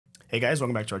Hey guys,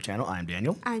 welcome back to our channel. I'm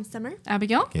Daniel. I'm Summer.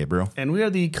 Abigail. Gabriel. And we are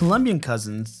the Colombian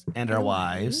cousins and our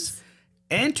wives.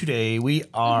 And today we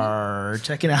are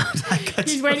checking out.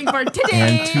 He's waiting for today.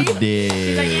 And today.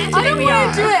 He's like, and I today don't we want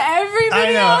are. to do it every I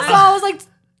video, know. so I was like,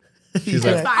 She's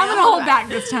like, I'm gonna hold back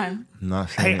this time. not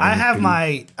Hey, saying I have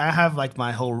anything. like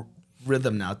my whole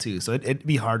rhythm now too, so it'd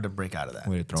be hard to break out of that.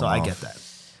 Way to throw So him I off. get that.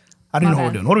 I don't even know what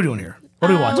we're doing. What are we doing here?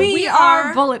 What are we watching? We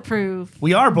are bulletproof.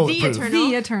 We are bulletproof.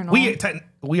 Eternal. The eternal.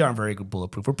 We aren't very good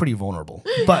bulletproof. We're pretty vulnerable.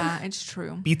 But Yeah, it's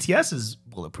true. BTS is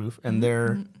bulletproof, and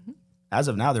they're as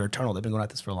of now they're eternal. They've been going at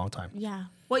this for a long time. Yeah.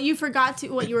 What you were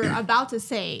about to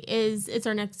say is it's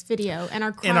our next video and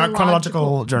our In our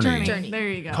chronological journey. There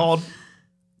you go. Called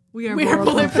We are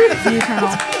Bulletproof. the eternal.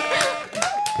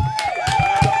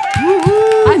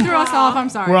 I threw us off. I'm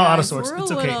sorry. We're all out of guys. sorts. We're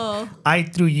It's a okay. little- I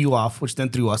threw you off, which then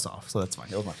threw us off. So that's fine.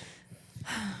 It was my fault.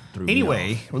 Threw me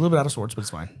Anyway, we're a little bit out of sorts, but it's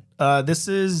fine. This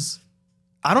is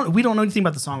we don't know anything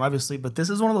about the song, obviously, but this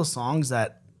is one of those songs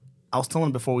that I was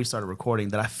telling before we started recording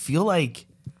that I feel like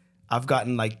I've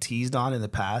gotten like teased on in the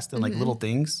past and like little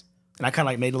things. And I kind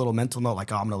of like made a little mental note,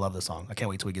 like, oh, I'm gonna love this song. I can't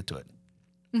wait till we get to it.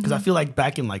 Because I feel like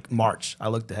back in like March, I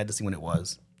looked ahead to see when it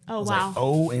was. Oh, I was wow. like,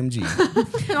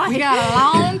 OMG. We got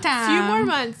a long time. Few more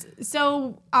months.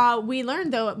 So we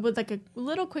learned though with like a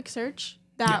little quick search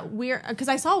that because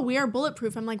I saw We Are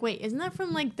Bulletproof. I'm like, wait, isn't that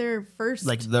from like their first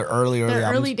Like the early their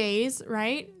albums. early days,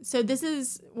 right? So this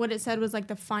is what it said was like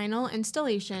the final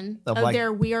installation Of, of like-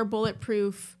 their We Are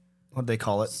Bulletproof What'd they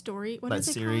call it? story. What That is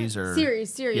it series called? or-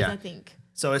 series, Yeah. I think.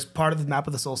 So it's part of the Map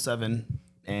of the Soul 7,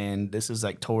 and this is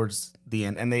like towards the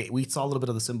end. And we saw a little bit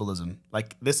of the symbolism.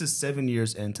 Like this is 7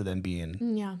 years into them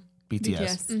being Yeah.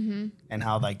 BTS, and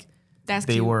how like That's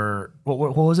they cute. were.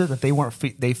 What was it that they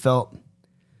weren't? They felt.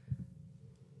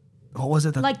 What was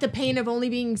it that Like the pain of only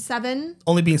being 7.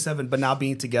 only being 7, but now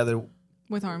being together?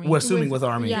 with Army. We're assuming with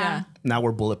Army. Yeah. Now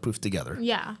we're bulletproof together.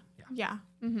 Yeah. Yeah.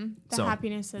 The So-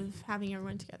 happiness of having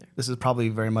everyone together. This is probably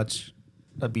very much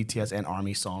a BTS and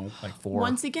Army song, like for.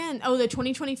 Once again, the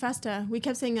 2020 Festa. We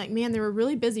kept saying like, man, they were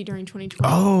really busy during 2020.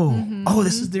 Oh,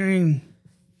 this is during.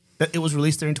 It was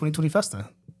released during 2020 Festa.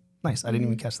 Nice. I didn't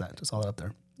even catch that. Just saw that up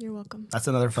there. You're welcome. That's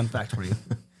another fun fact for you.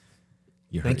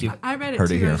 Thank you. I read it Heard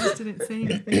too. it here. I just didn't say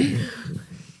anything.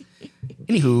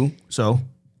 Anywho, so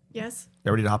Yes.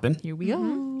 you ready to hop in? Here we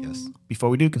go. Yes. Before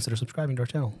we do, consider subscribing to our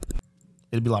channel.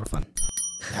 It'll be a lot of fun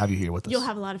to have you here with us. You'll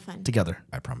have a lot of fun. together.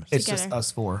 I promise. It's Together. just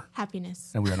us four,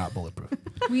 Happiness. and we are not bulletproof.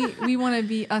 We want to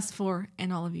be us four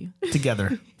and all of you.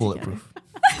 Together, bulletproof.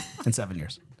 In 7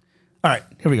 years. All right,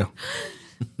 here we go.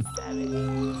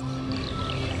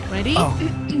 Ready? Oh,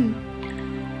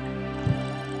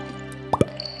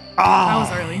 That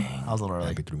was early. I was a little early.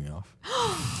 Abby threw me off.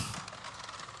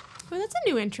 Oh, that's a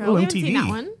new intro. Ooh, we haven't seen MTV. that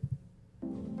one.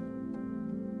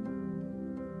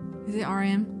 Is it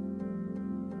RM?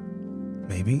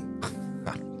 Maybe.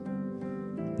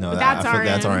 No, That's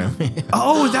that's RM. RM.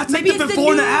 Oh, that's like the it's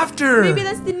before and the after. Maybe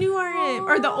that's the new RM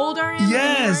or the old RM. and the new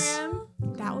Yes. RM.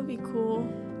 That would be cool.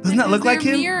 Doesn't that look Because like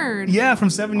they're him? mirrored. Yeah, from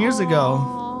 7 years ago.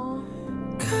 Aw.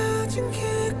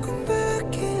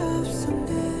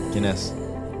 Guinness.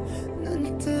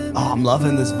 Oh, I'm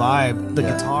loving this vibe. The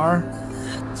guitar.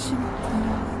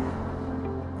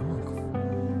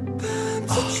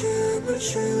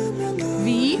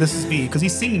 V? This is V, because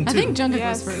he's singing too. I think Jungkook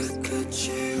Yes. was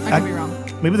first. I could be wrong.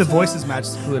 Maybe the voices match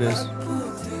who it is.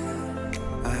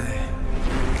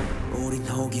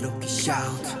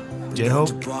 J-Hope.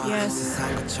 Yes.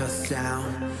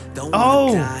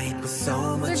 Oh,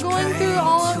 They're going through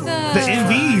all of the the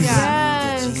MVs.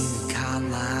 Yes.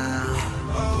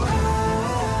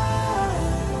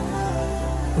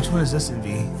 Which one is this in V?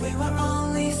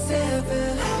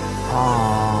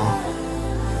 Aww.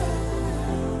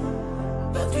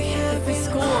 The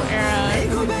school era.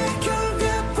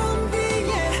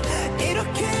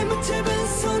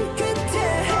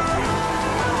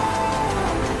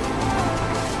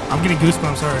 I'm getting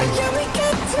goosebumps already.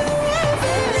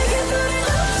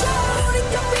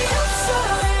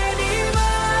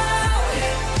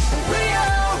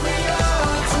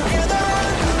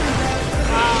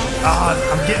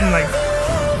 I'm getting like.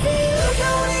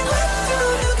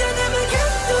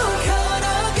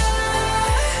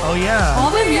 Oh yeah.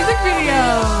 all the music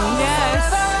videos.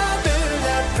 Yes.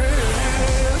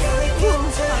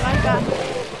 I like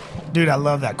that. Dude, I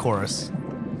love that chorus.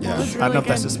 Yeah. I don't know if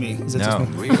that's just me. Is it just No.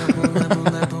 me?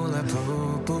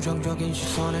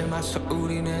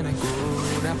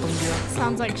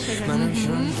 Sounds like sugar.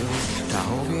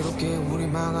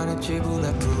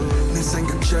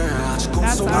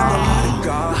 That's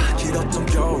alright. 길었던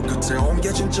겨울 끝에 온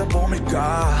게 진짜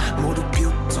봄일까 모두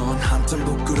비웃던 한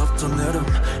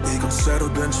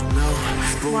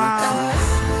Wow.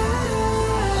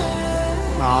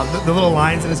 Aw, the little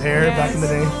lines in his hair back in the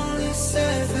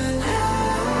day.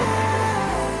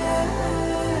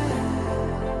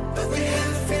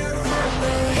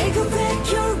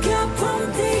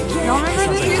 Y'all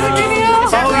remember this music video?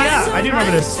 Oh yeah, I do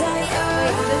remember this.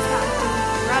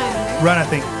 Run, I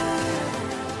think.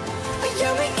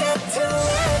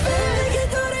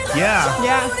 Yeah.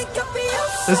 Yeah.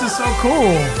 This is so cool.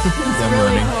 Them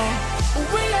running.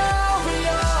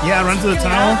 Yeah, run to the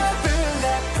tunnel.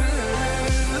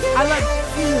 I like.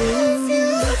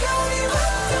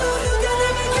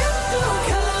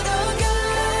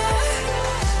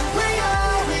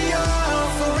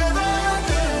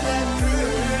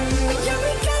 I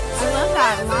love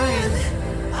that line.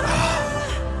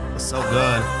 So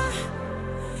good.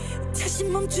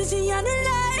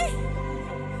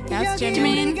 That's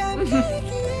genuine.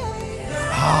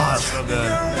 Oh, that's so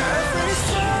good.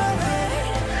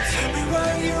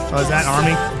 Oh, is that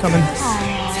Army coming?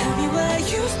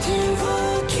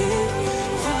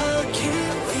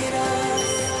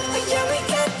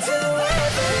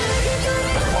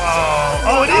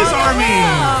 Whoa. Oh, it is Army.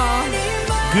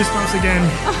 Goosebumps again.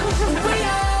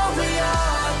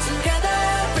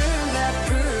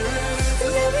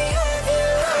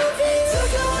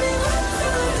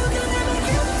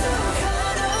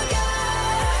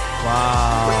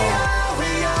 Wow.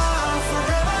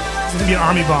 This is gonna be an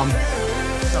Army bomb.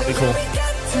 That'll be cool.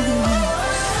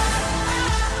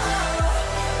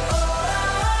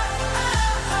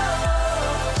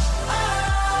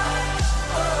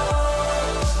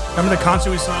 Remember the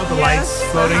concert we saw with the lights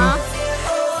floating?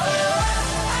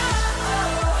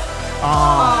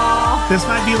 Oh, this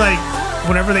might be like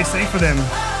whenever they sang for them,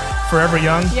 Forever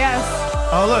Young. Yes.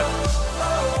 Oh, look.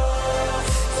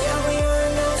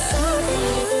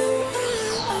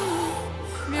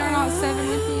 We are not 7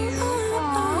 with you.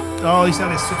 Aw. Oh, you see how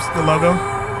they switched the logo?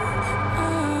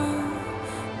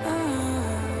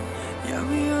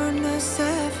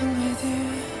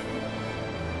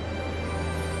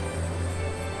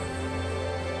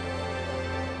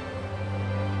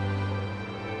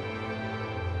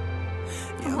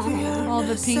 All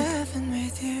the pink.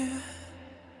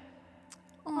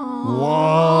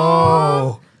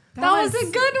 Whoa. That was a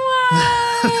good one.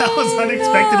 That was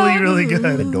unexpectedly really good.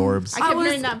 Adorbs. I kept was-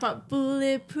 hearing that, but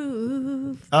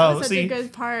bulletproof. Oh, That was such see? a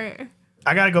good part.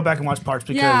 I gotta go back and watch parts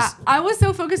because Yeah, I was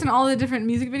so focused on all the different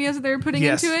music videos that they were putting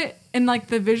Yes. into it and like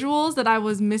the visuals that I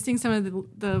was missing some of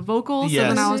the vocals. So Yes.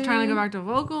 then I was trying to go back to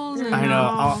vocals. And I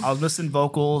know I'll listen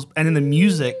vocals and in the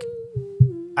music,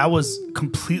 I was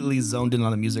completely zoned in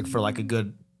on the music for like a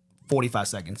good 45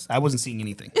 seconds. I wasn't seeing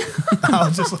anything. I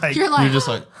was just like, You're like, You're just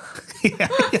like, yeah,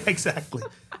 exactly.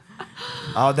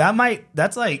 Oh,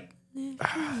 that's like,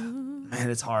 man,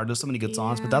 it's hard. There's so many good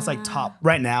songs, but that's like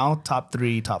right now, top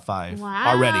 3, top 5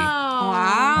 already.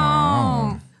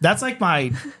 wow. That's like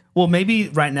well, maybe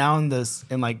right now in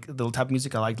like the type of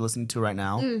music I like listening to right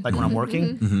now, like when I'm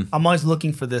working, I'm always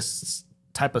looking for this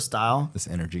type of style. this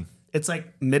energy. It's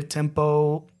like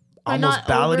mid-tempo, But almost not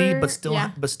ballady, over-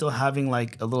 but still having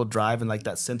like a little drive and like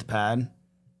that synth pad.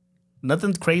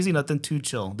 Nothing crazy, nothing too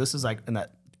chill. This is like in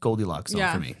that Goldilocks zone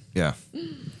Yeah. for me. Yeah.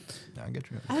 I get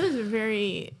you. That was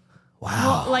very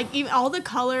Wow. like even all the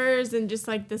colors and just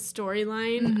like the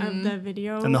storyline of the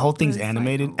video. And the whole thing's was, like,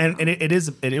 animated, and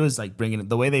it was like bringing it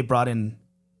the way they brought in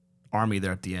Army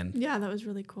there at the end. yeah, that was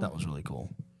really cool. That was really cool.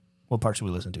 What part should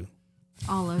we listen to?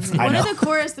 All of it. I One know. of the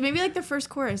chorus, maybe like the first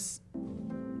chorus.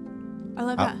 I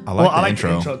love that. I like Well, the I like the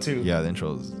intro. intro, too. Yeah, the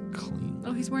intro is clean.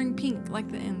 Oh, he's wearing pink like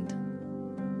the end.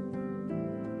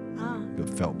 Good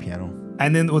felt piano.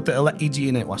 And then with the EG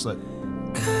in it, watch that.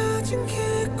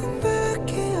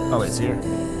 Oh, it's here.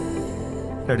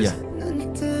 There it is. Yeah.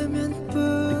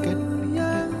 Good.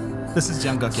 This is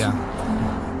Jungkook, yeah.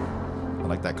 I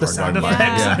like that The car sound driving by.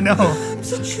 effects, Yeah. I know.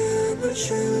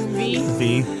 V. V.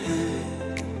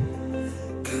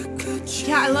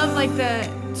 Yeah, I love like the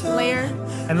layer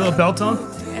And a little bell tone.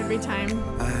 every time.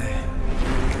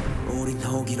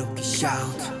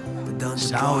 Shout.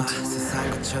 This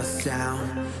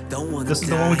This is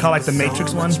the one we call like the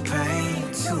Matrix one.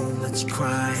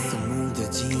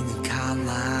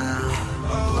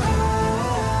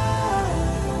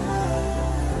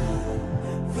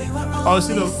 Oh,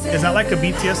 see is that like a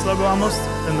BTS logo almost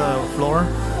in the floor?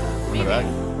 In the back.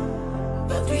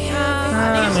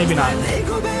 Maybe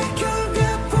not.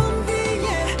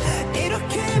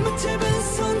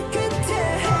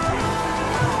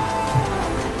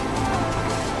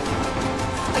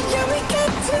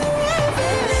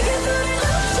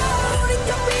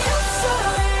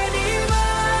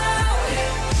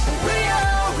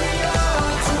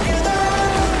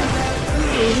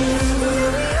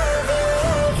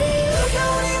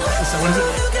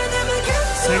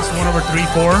 1 over 3,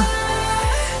 4.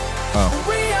 Oh.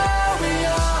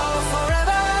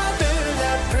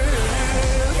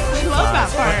 I love that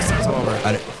part. 6 over.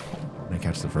 I didn't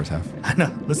catch the first half. I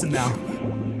know. Listen now.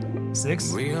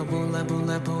 6? Oh,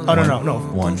 no.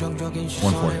 1.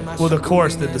 140. Well, the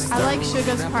chorus did this. I like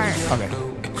Suga's part. Okay.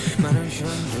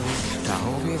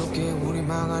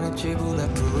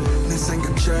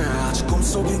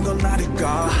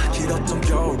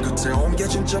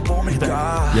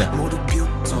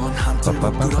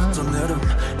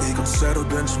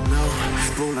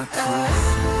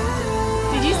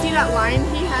 Did you see that line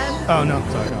he had? Oh, no.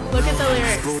 Sorry. No. Look at the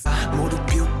lyrics.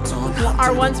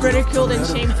 Our once ridiculed and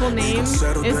shameful name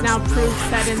is now proof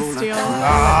set in steel.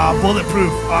 Ah,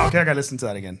 Bulletproof. Oh, okay, I gotta listen to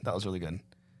that again. That was really good.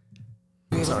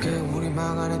 Sorry.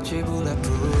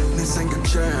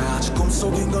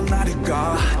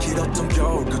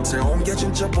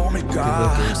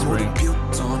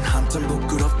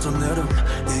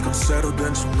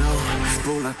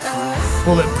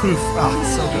 Bulletproof. Oh,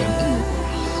 it's so good.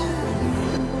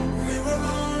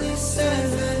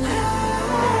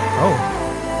 Oh.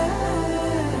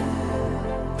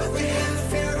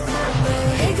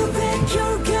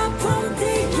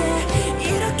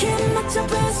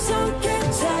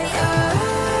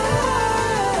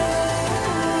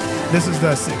 This is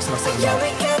the 6. Let's talk about.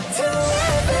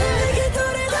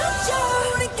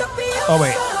 Oh,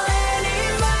 wait.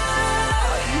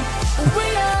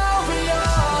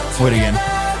 Wait again.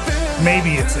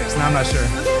 Maybe it's 6. Now I'm not sure.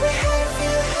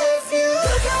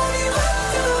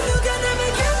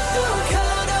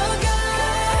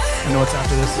 I know what's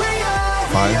after this.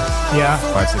 5. Yeah.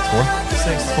 5, 6, 4.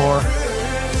 6, 4.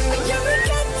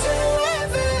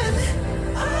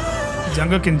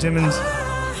 Jungkook and Jimin's.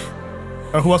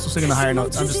 Or who else was singing the higher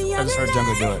notes? I just heard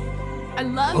Jungkook do it. I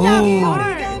love that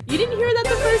part. You didn't hear that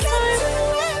the first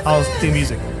time? I was the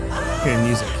music. Hearing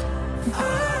music.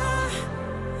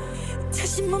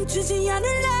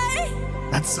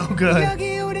 That's so good.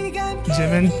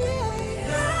 Jimin.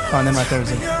 Oh, and then right there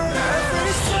is it.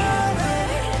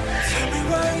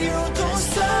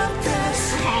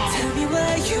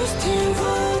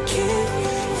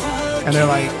 And they're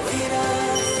like,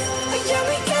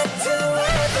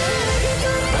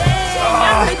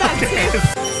 I heard that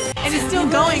too. And it's still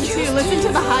going too. Listen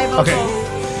to the high vocal.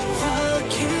 okay.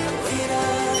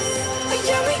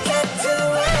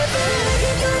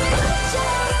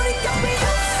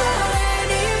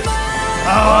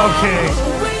 Oh, okay.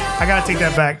 I gotta take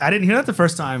that back. I didn't hear that the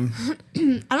first time.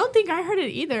 I don't think I heard it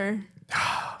either.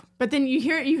 But then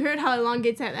you heard how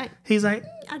elongates that. He's like,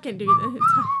 I can do this.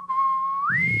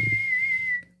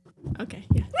 Okay,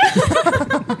 yeah.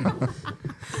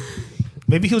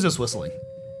 maybe he was just whistling.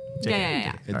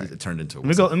 Yeah. It turned into.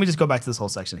 Let me just go back to this whole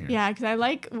section here. Yeah, because I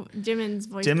like Jimin's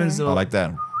voice. Jimin's. there. I like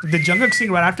that. Did Jungkook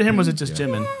sing right after him, or was it just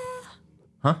Jimin?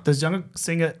 Huh? Does Jungkook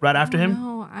sing it right after him?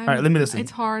 No, All right, let me listen.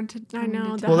 It's hard to. I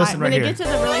know. The Well, high, listen when right they here. get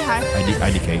to the really high.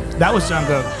 IDK. That was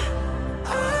Jungkook.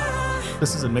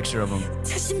 This is a mixture of them.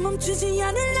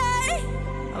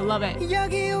 I love it.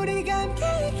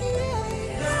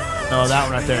 Oh, that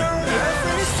one right there.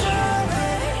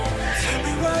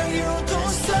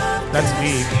 That's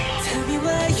V.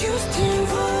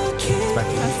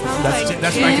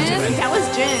 That's back to Jimin. That was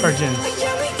Jin. Or Jin.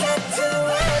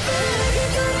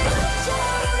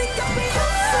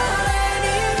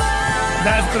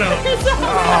 That's the.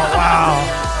 Oh, wow.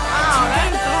 Wow, that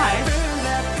is so high.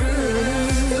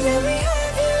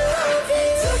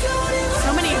 So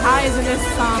many highs in this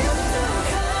song.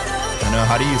 I know.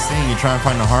 How do you sing? You try and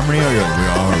find the harmony, or you're like, we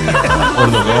are. Or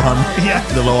the low harmony? Yeah.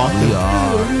 The low octave. We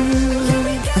are.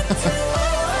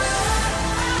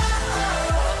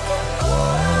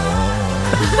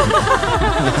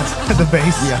 The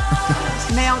bass. Yeah.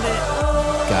 Nailed it.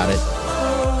 Got it.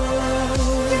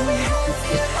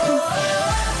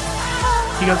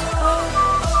 He goes.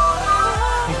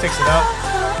 He takes it up.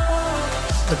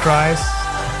 The cries.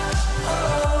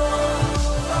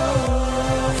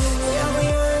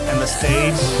 And the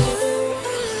stage.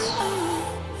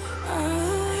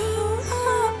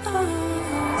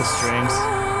 The strings.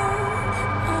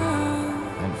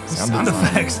 Sound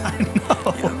effects. I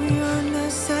know.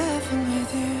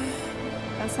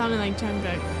 That sounded like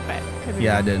Jungkook, but could be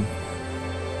Yeah, I wrong. did.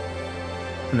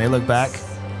 And they look back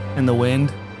in the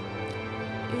wind.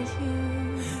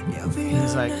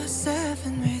 He's like,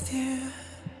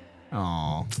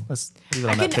 oh, let's leave it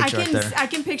on that picture right there. I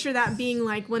can picture that being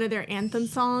like one of their anthem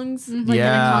songs, like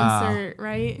Yeah. in a concert,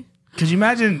 right? Could you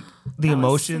imagine the That was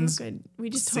emotions so good. We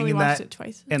just singing totally watched that it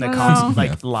twice. in a I concert, know.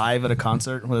 like live at a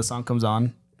concert when the song comes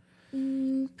on?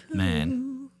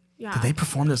 Man, Yeah. did they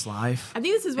perform this live? I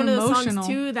think this is one of those songs Emotional.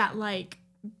 too that like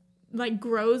like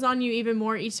grows on you even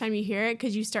more each time you hear it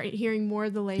because you start hearing more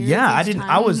of the layers. Yeah, I each didn't. time.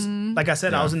 I was like I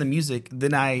said, I was in the music.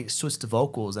 Then I switched to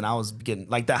vocals, and I was getting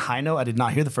like that high note. I did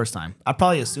not hear the first time. I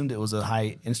probably assumed it was a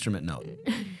high instrument note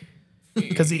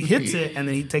because he hits it and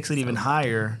then he takes it even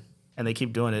higher, and they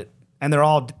keep doing it. And they're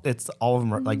all. It's all of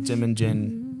them are like Jim and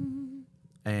Jin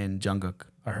and Jungkook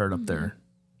are heard up there.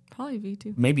 Probably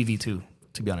V2. Maybe V2,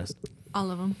 to be honest. All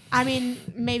of them. I mean,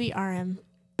 maybe RM.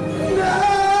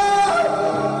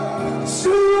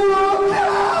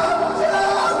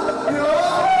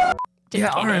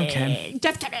 Yeah, RM can.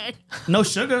 Just kidding. No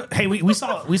Sugar. Hey, we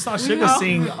saw Sugar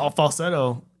sing all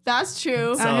falsetto. That's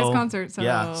true. At his concert. So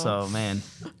Yeah, so man.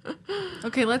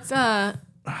 okay, let's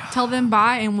tell them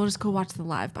bye, and we'll just go watch the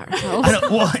live by ourselves.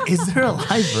 Well, is there a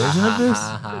live version of this?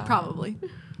 Probably.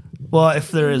 Well,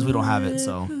 if there is, we don't have it.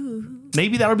 So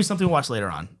maybe that would be something we watch later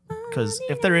on. Because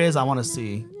if there is, I want to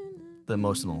see the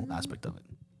emotional aspect of it.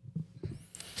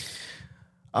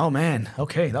 Oh man.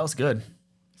 Okay, that was good.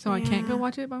 So I can't go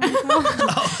watch it by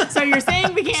myself. So you're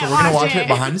saying we can't So we're gonna watch it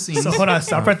behind the scenes. So hold on,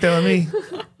 stop right there. Let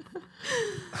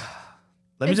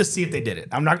me just see if they did it.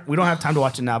 We don't have time to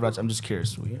watch it now, but I'm just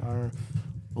curious. We are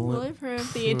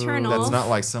Bulletproof, the Eternal. That's not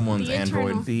like someone's The Eternal.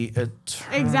 Android. the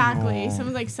Eternal Exactly.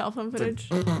 Someone's like cell phone footage.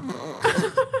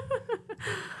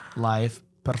 live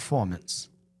performance.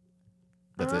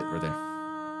 That's it right there.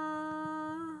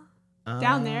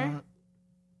 Down there.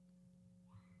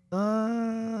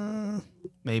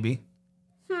 Maybe.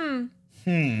 Can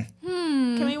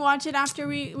we watch it after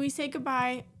we say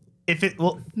goodbye? If it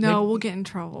well, No, we'll get in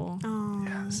trouble. Oh.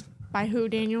 By who,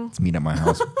 Daniel? Let's meet at my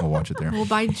house. We'll watch it there. Well,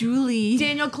 by Julie.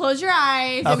 Daniel, close your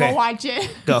eyes and Okay. we'll watch it.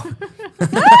 go.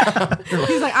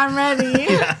 He's like, I'm ready.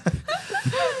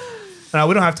 No,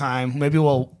 we don't have time. Maybe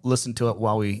we'll listen to it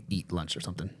while we eat lunch or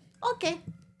something. Okay.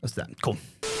 That's that. Cool.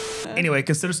 Anyway,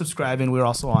 consider subscribing. We're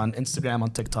also on Instagram, on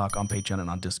TikTok, on Patreon, and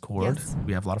on Discord. Yes.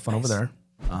 We have a lot of fun over there.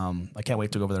 I can't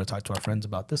wait to go over there and talk to our friends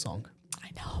about this song. I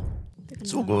know.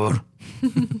 So good.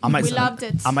 I might We send loved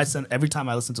it. I might send every time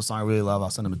I listen to a song I really love, I'll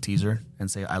send them a teaser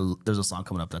and say, "There's a song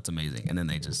coming up that's amazing," and then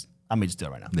I may just do it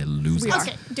right now. They lose it.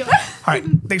 Okay, do it. All right,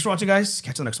 thanks for watching, guys.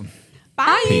 Catch you on the next one.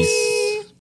 Bye. Peace.